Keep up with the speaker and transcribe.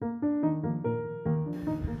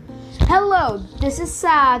Hello, this is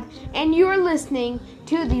Saad, and you're listening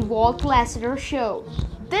to the Walt-Lassetter Show.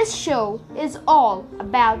 This show is all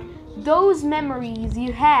about those memories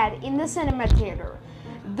you had in the cinema theater.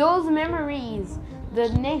 Those memories the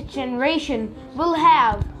next generation will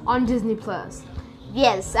have on Disney+.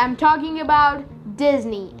 Yes, I'm talking about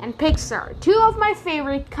Disney and Pixar, two of my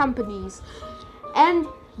favorite companies, and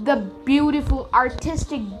the beautiful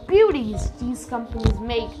artistic beauties these companies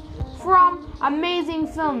make from amazing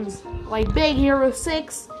films like Big Hero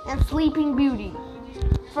 6 and Sleeping Beauty,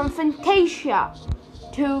 from Fantasia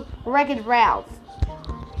to Wreck-It Ralph,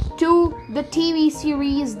 to the TV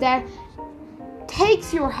series that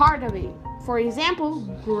takes your heart away. For example,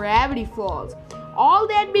 Gravity Falls. All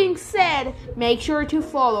that being said, make sure to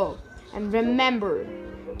follow. And remember,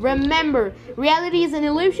 reality is an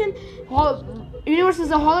illusion, universe is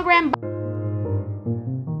a hologram.